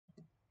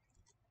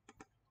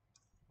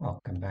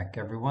Welcome back,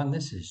 everyone.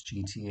 This is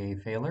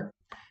GTA Failer.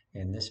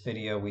 In this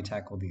video, we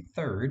tackle the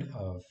third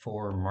of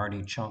 4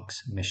 Marty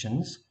Chunks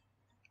missions.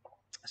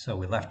 So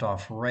we left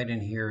off right in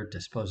here,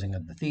 disposing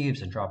of the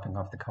thieves and dropping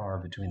off the car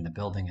between the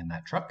building and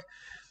that truck.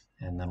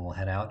 And then we'll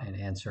head out and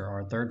answer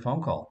our third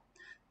phone call.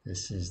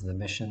 This is the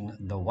mission,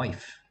 The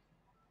Wife.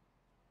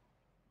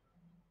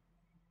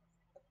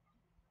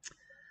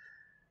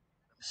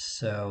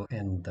 So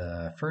in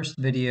the first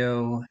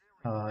video,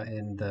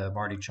 in the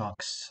Marty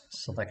Chunks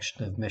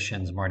selection of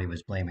missions, Marty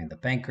was blaming the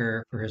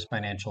banker for his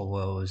financial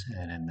woes.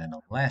 And in the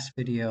last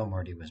video,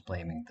 Marty was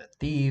blaming the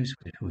thieves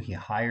who he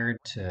hired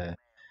to,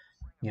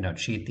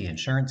 cheat the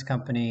insurance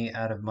company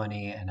out of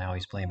money. And now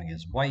he's blaming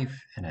his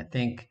wife. And I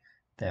think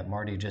that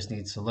Marty just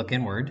needs to look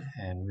inward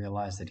and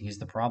realize that he's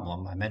the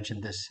problem. I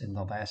mentioned this in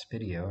the last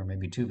video, or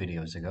maybe 2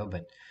 videos ago,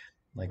 but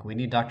we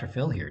need Dr.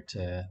 Phil here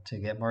to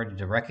get Marty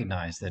to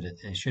recognize that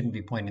it shouldn't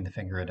be pointing the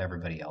finger at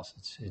everybody else.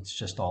 It's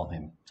just all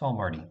him. It's all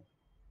Marty.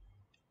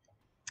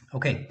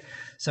 Okay,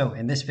 so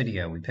in this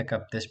video, we pick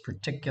up this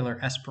particular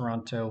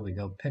Esperanto. We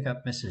go pick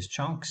up Mrs.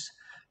 Chunks,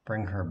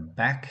 bring her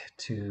back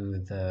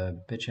to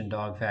the bitch and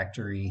dog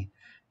factory,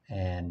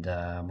 and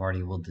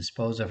Marty will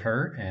dispose of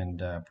her,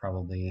 and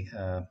probably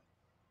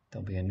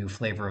there'll be a new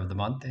flavor of the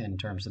month in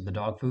terms of the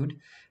dog food.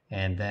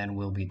 And then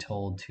we'll be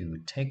told to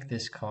take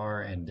this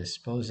car and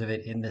dispose of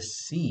it in the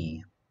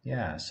sea.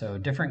 Yeah, so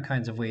different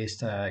kinds of ways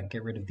to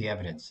get rid of the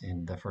evidence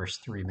in the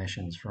first 3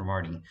 missions for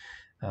Marty.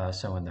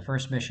 So in the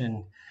first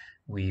mission,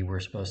 we were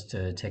supposed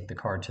to take the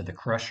car to the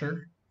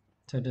crusher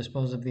to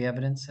dispose of the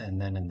evidence. And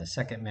then in the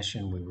second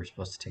mission, we were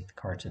supposed to take the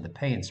car to the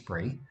pay and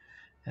spray.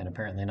 And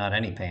apparently not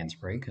any pay and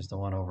spray, because the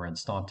one over in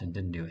Staunton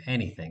didn't do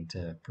anything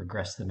to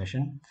progress the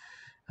mission.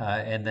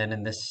 And then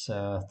in this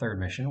third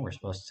mission, we're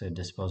supposed to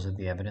dispose of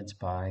the evidence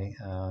by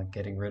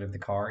getting rid of the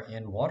car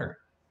in water,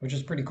 which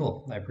is pretty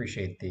cool. I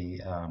appreciate the,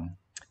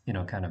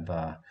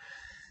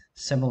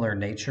 similar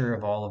nature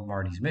of all of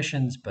Marty's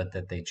missions, but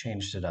that they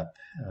changed it up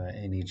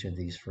in each of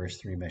these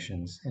first 3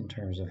 missions in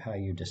terms of how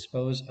you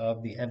dispose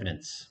of the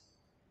evidence.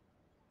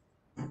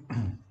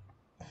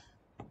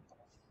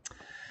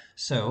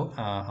 So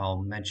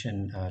I'll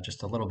mention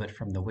just a little bit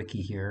from the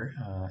wiki here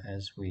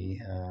as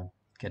we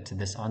get to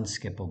this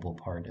unskippable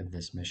part of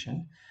this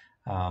mission,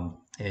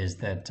 is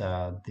that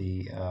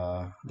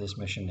this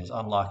mission is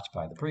unlocked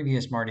by the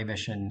previous Marty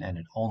mission, and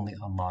it only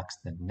unlocks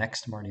the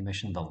next Marty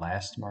mission, the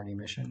last Marty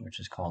mission, which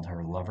is called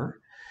Her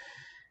Lover.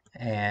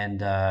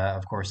 And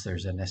of course,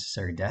 there's a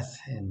necessary death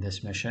in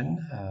this mission.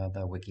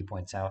 The wiki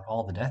points out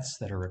all the deaths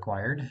that are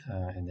required.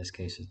 In this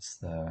case, it's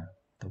the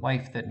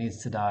wife that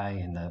needs to die,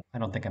 and I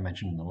don't think I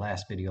mentioned in the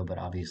last video, but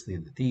obviously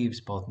the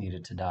thieves both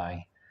needed to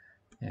die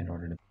in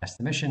order to pass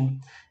the mission.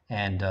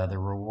 And the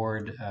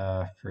reward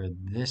for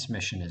this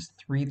mission is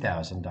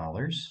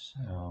 $3,000.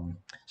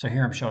 So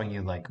here I'm showing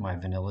you my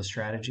vanilla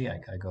strategy. I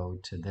go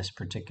to this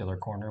particular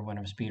corner when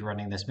I'm speed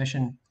running this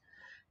mission,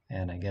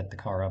 and I get the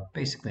car up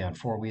basically on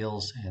 4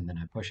 wheels, and then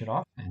I push it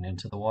off and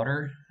into the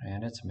water,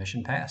 and it's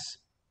mission pass.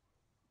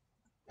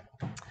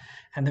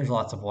 And there's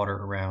lots of water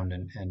around,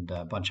 and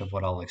a bunch of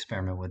what I'll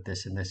experiment with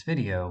in this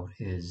video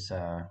is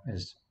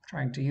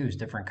trying to use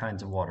different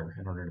kinds of water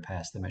in order to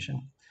pass the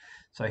mission.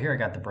 So here I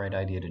got the bright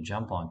idea to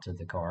jump onto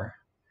the car.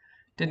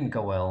 Didn't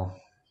go well,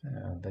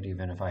 but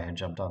even if I had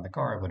jumped on the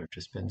car, I would have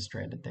just been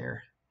stranded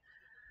there.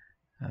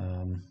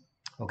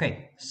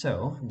 Okay,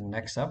 so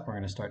next up, we're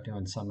going to start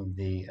doing some of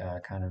the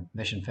kind of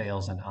mission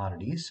fails and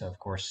oddities. So of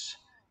course,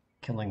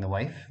 killing the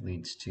wife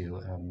leads to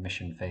a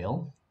mission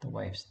fail. The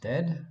wife's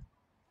dead.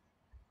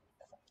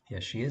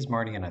 Yes, she is,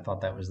 Marty, and I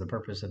thought that was the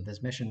purpose of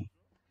this mission.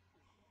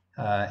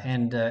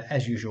 And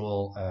as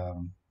usual,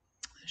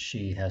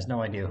 she has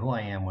no idea who I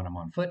am when I'm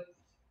on foot,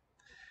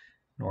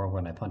 nor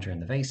when I punch her in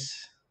the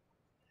face.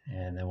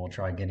 And then we'll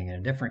try getting in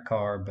a different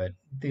car, but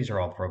these are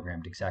all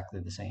programmed exactly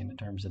the same in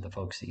terms of the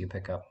folks that you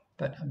pick up.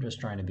 But I'm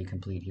just trying to be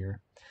complete here.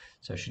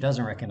 So she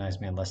doesn't recognize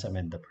me unless I'm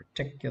in the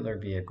particular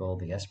vehicle,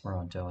 the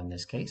Esperanto in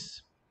this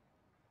case.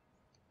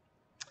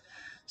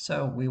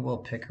 So we will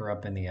pick her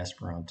up in the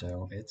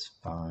Esperanto. It's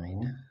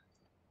fine.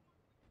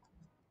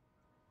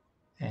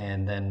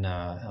 And then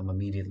I'm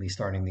immediately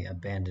starting the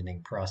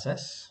abandoning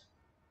process.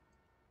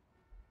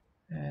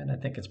 And I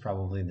think it's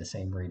probably the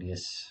same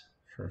radius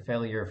for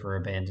failure for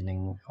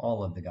abandoning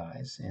all of the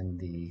guys in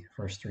the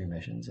first 3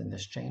 missions in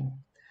this chain.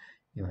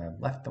 You have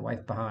left the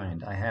wife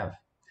behind. I have.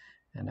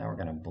 And now we're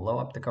going to blow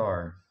up the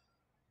car.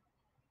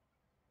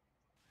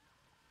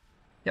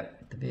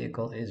 Yep, the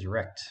vehicle is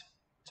wrecked.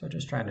 So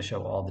just trying to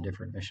show all the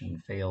different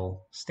mission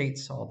fail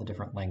states, all the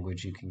different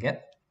language you can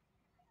get.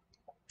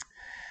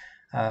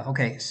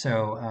 Okay,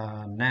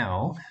 so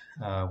now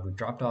we've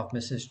dropped off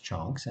Mrs.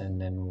 Chunks,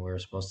 and then we're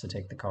supposed to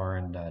take the car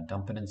and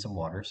dump it in some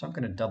water. So I'm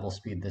going to double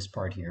speed this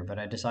part here, but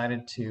I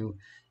decided to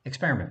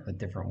experiment with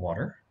different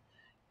water.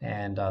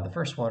 And the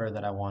first water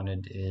that I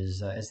wanted is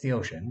the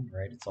ocean,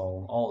 right? It's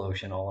all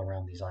ocean all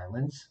around these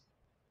islands.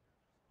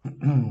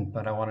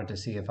 But I wanted to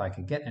see if I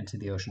could get into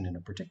the ocean in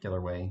a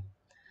particular way.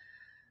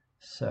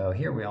 So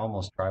here we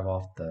almost drive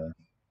off the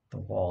the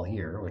wall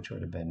here, which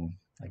would have been,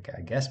 like,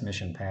 I guess,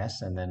 mission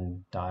pass and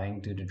then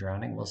dying due to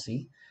drowning. We'll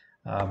see.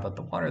 But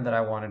the water that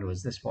I wanted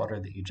was this water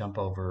that you jump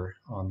over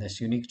on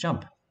this unique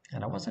jump.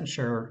 And I wasn't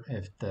sure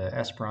if the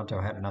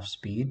Esperanto had enough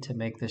speed to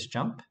make this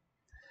jump.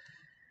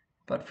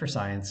 But for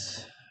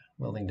science,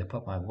 willing to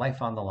put my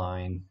life on the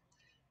line,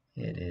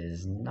 it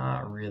is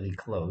not really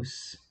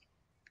close.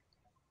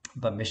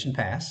 But mission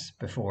pass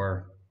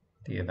before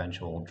the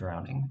eventual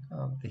drowning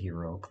of the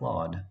hero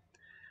Claude.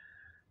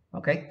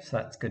 Okay, so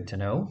that's good to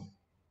know.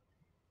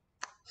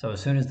 So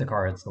as soon as the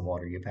car hits the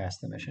water, you pass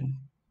the mission.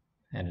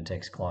 And it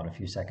takes Claude a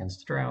few seconds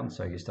to drown,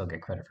 so you still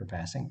get credit for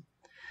passing.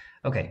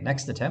 Okay,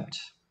 next attempt.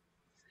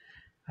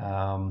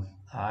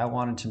 I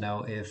wanted to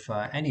know if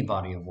any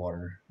body of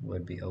water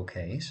would be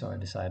okay, so I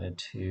decided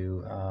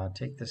to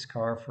take this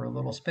car for a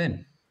little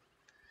spin.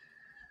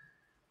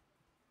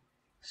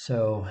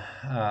 So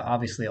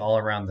obviously all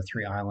around the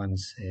three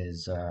islands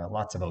is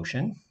lots of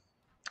ocean,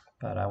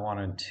 but I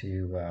wanted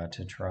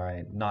to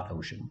try not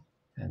ocean.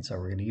 And so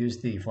we're going to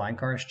use the flying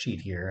cars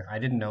cheat here. I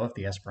didn't know if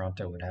the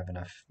Esperanto would have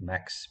enough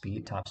max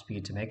speed, top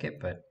speed to make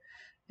it, but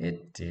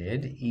it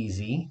did.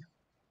 Easy.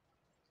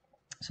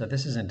 So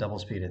this isn't double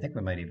speed. I think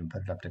we might even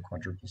put it up to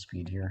quadruple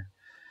speed here.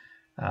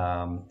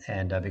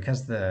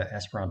 Because the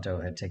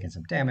Esperanto had taken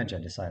some damage, I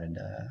decided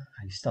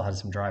I still had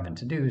some driving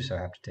to do, so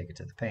I have to take it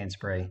to the paint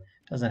spray.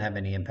 Doesn't have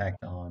any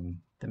impact on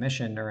the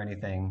mission or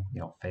anything.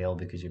 You don't fail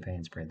because you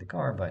paint sprayed the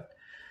car, but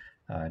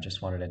I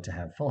just wanted it to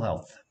have full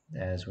health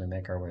as we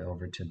make our way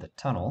over to the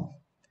tunnel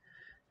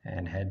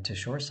and head to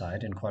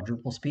shoreside in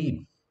quadruple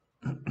speed.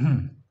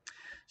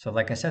 So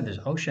like I said, there's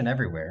ocean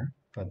everywhere,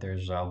 but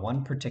there's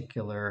one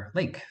particular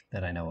lake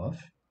that I know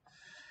of,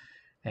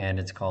 and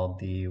it's called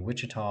the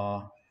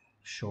Wichita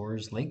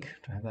Shores Lake.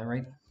 Do I have that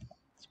right?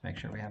 Let's make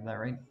sure we have that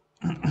right.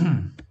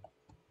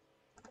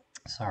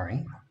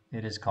 Sorry,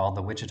 it is called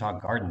the Wichita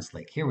Gardens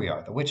Lake. Here we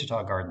are, the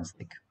Wichita Gardens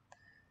Lake.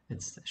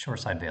 It's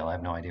Shoreside Vale. I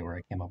have no idea where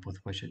I came up with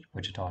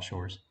Wichita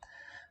Shores.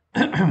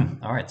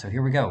 All right, so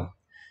here we go.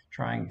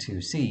 Trying to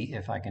see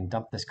if I can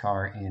dump this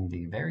car in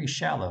the very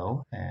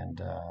shallow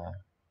and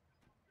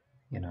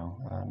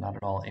not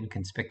at all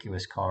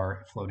inconspicuous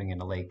car floating in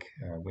a lake,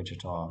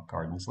 Wichita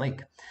Gardens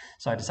Lake.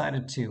 So I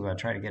decided to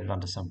try to get it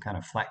onto some kind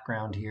of flat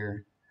ground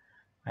here.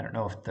 I don't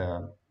know if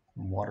the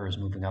water is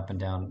moving up and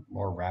down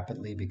more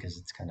rapidly because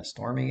it's kind of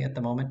stormy at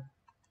the moment.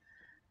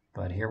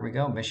 But here we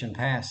go, mission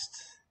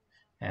passed.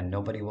 And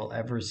nobody will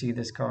ever see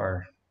this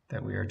car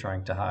that we are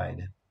trying to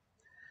hide.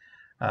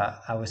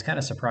 I was kind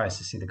of surprised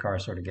to see the car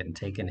sort of getting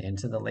taken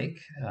into the lake.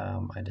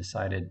 I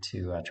decided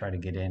to try to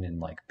get in and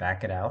like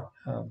back it out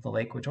of the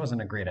lake, which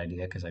wasn't a great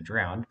idea because I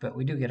drowned, but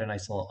we do get a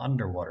nice little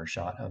underwater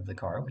shot of the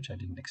car, which I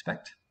didn't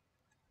expect.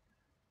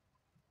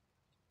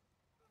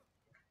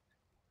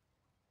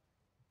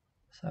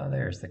 So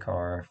there's the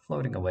car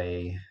floating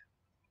away.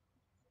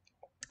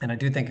 And I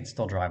do think it's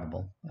still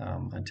drivable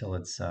until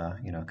it's,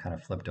 kind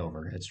of flipped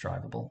over. It's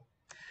drivable.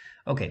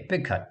 Okay,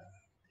 big cut.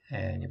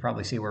 And you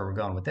probably see where we're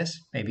going with this,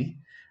 maybe.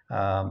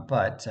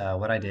 But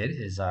what I did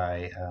is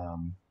I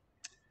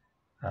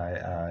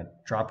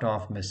dropped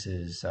off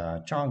Mrs.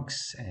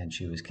 Chonks, and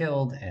she was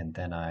killed. And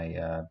then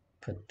I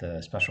put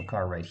the special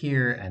car right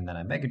here, and then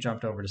I mega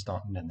jumped over to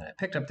Staunton, and then I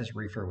picked up this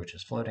reefer, which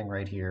is floating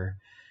right here.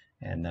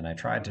 And then I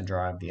tried to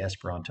drive the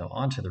Esperanto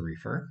onto the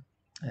reefer.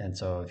 And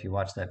so if you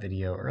watched that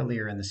video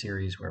earlier in the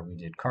series where we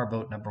did car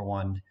boat number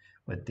 1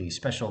 with the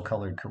special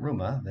colored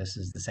Kuruma, this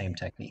is the same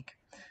technique.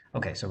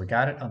 Okay, so we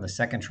got it on the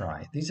second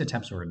try. These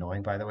attempts were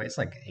annoying, by the way. It's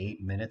like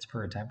 8 minutes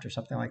per attempt or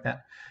something like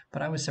that.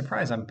 But I was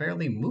surprised. I'm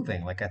barely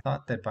moving. Like I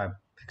thought that by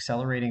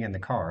accelerating in the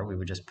car, we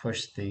would just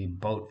push the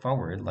boat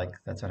forward. Like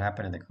that's what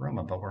happened in the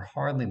Kuruma, but we're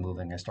hardly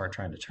moving. I start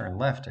trying to turn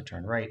left, I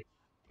turn right.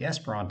 The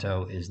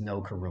Esperanto is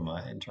no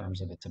Kuruma in terms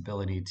of its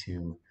ability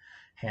to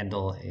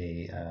handle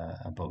a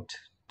boat.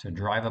 To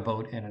drive a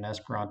boat in an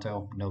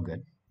Esperanto, no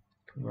good.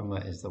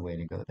 Kuruma is the way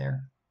to go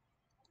there.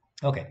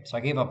 Okay, so I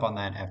gave up on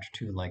that after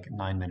 2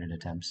 9-minute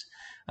attempts.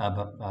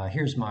 But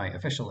here's my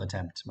official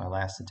attempt, my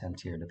last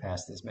attempt here to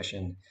pass this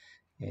mission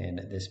in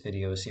this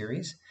video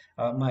series.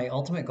 My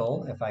ultimate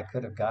goal, if I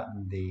could have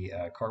gotten the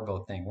car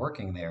boat thing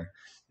working there,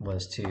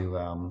 was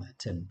to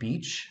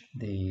beach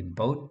the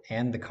boat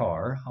and the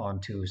car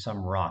onto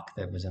some rock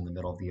that was in the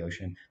middle of the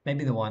ocean.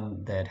 Maybe the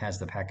one that has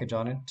the package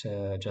on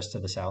it, just to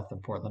the south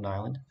of Portland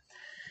Island.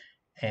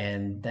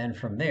 And then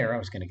from there, I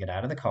was going to get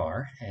out of the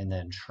car and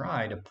then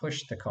try to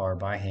push the car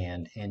by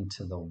hand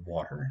into the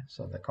water.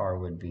 So the car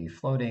would be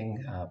floating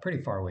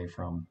pretty far away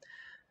from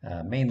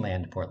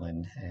mainland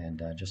Portland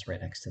and just right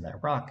next to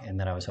that rock. And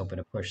then I was hoping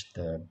to push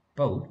the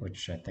boat,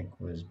 which I think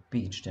was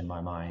beached in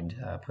my mind,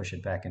 push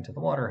it back into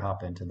the water,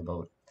 hop into the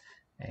boat,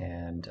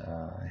 and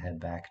head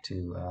back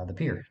to the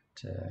pier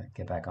to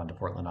get back onto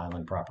Portland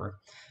Island proper.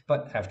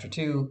 But after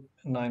 2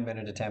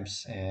 9-minute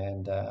attempts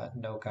and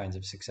no kinds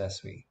of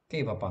success, we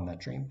gave up on that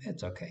dream.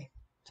 It's okay.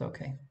 It's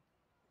okay.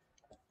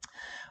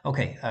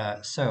 Okay,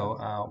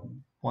 so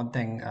One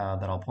thing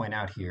that I'll point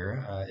out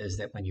here is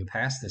that when you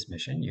pass this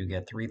mission, you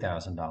get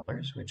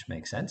 $3,000, which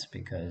makes sense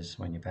because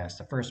when you pass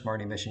the first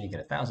Marty mission, you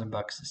get $1,000.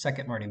 The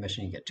second Marty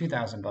mission, you get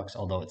 $2,000,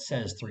 although it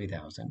says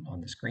 3,000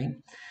 on the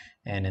screen.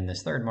 And in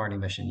this third Marty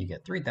mission, you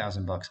get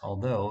 $3,000,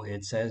 although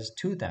it says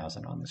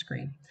 2,000 on the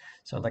screen.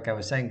 So, like I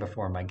was saying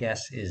before, my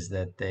guess is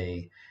that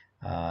they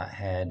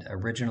had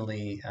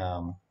originally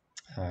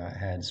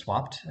had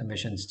swapped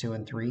missions 2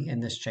 and 3 in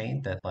this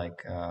chain. That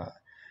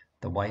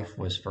the wife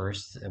was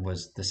first, it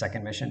was the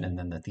second mission, and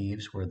then the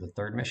thieves were the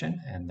third mission,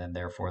 and then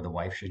therefore the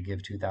wife should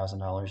give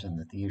 $2,000 and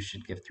the thieves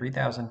should give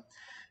 3,000.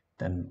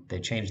 Then they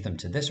changed them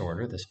to this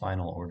order, this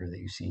final order that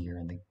you see here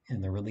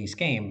in the release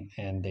game,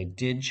 and they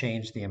did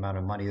change the amount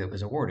of money that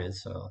was awarded.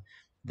 So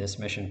this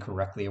mission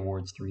correctly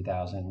awards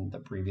 3,000, the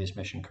previous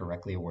mission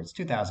correctly awards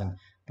 2,000,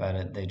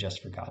 but they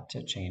just forgot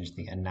to change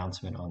the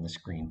announcement on the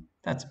screen.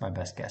 That's my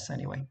best guess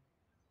anyway.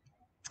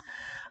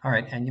 All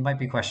right, and you might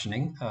be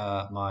questioning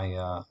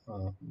my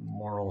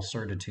moral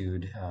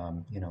certitude,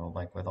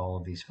 like with all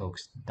of these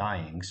folks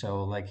dying.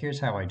 So, like, here's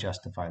how I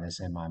justify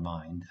this in my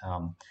mind.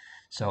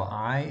 So,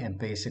 I am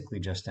basically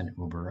just an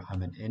Uber.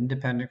 I'm an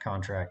independent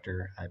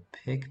contractor. I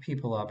pick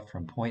people up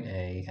from point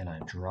A and I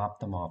drop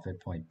them off at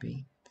point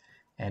B.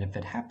 And if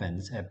it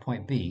happens at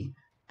point B,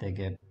 they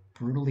get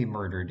brutally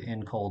murdered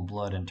in cold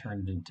blood and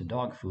turned into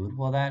dog food.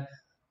 Well, that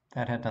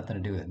had nothing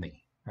to do with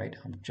me, right?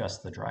 I'm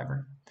just the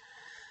driver.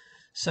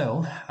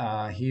 So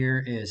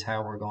here is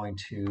how we're going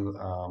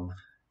to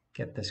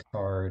get this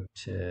car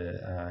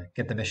to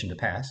get the mission to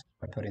pass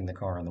by putting the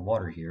car in the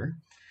water here.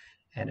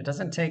 And it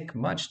doesn't take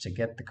much to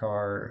get the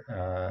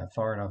car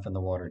far enough in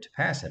the water to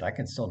pass it. I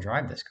can still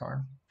drive this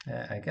car.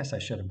 I guess I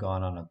should have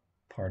gone on a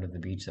part of the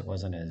beach that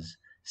wasn't as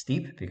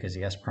steep because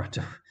the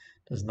Esperanto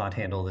does not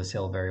handle this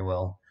hill very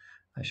well.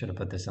 I should have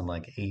put this in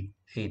like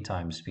eight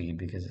times speed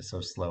because it's so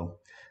slow.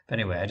 But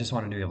anyway, I just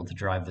wanted to be able to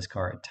drive this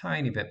car a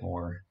tiny bit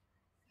more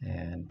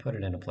and put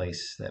it in a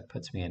place that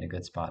puts me in a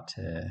good spot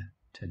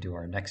to do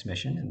our next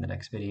mission in the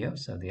next video.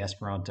 So the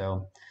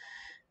Esperanto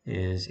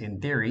is in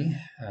theory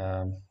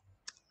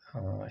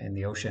in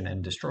the ocean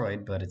and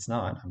destroyed, but it's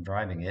not. I'm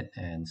driving it,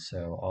 and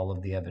so all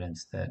of the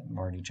evidence that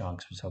Marty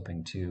Chonks was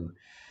hoping to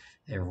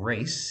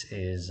erase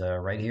is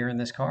right here in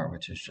this car,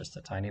 which is just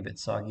a tiny bit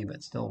soggy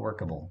but still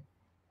workable.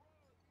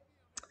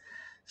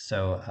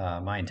 So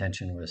my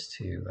intention was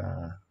to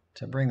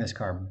bring this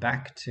car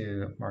back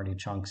to Marty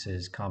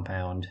Chonks's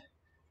compound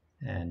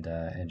and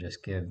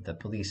just give the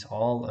police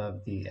all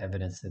of the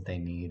evidence that they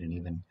need,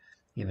 and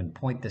even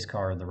point this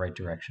car in the right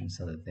direction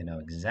so that they know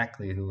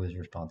exactly who was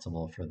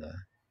responsible for the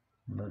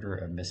murder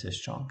of Mrs.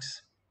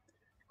 Chonks.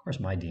 Of course,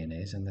 my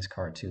DNA is in this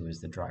car too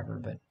as the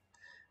driver, but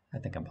I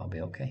think I'll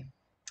be okay.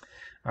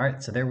 All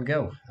right, so there we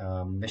go.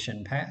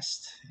 Mission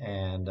passed,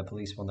 and the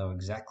police will know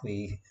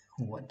exactly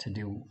what to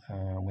do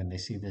when they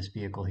see this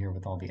vehicle here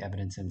with all the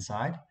evidence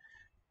inside.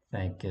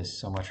 Thank you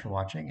so much for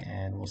watching,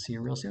 and we'll see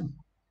you real soon.